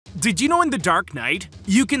Did you know in The Dark Knight,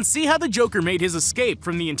 you can see how the Joker made his escape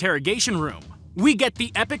from the interrogation room? We get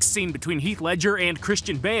the epic scene between Heath Ledger and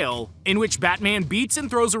Christian Bale, in which Batman beats and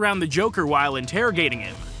throws around the Joker while interrogating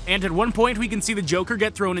him. And at one point we can see the Joker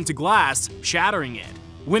get thrown into glass, shattering it.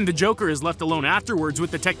 When the Joker is left alone afterwards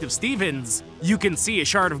with Detective Stevens, you can see a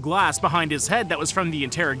shard of glass behind his head that was from the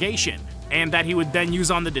interrogation, and that he would then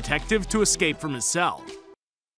use on the detective to escape from his cell.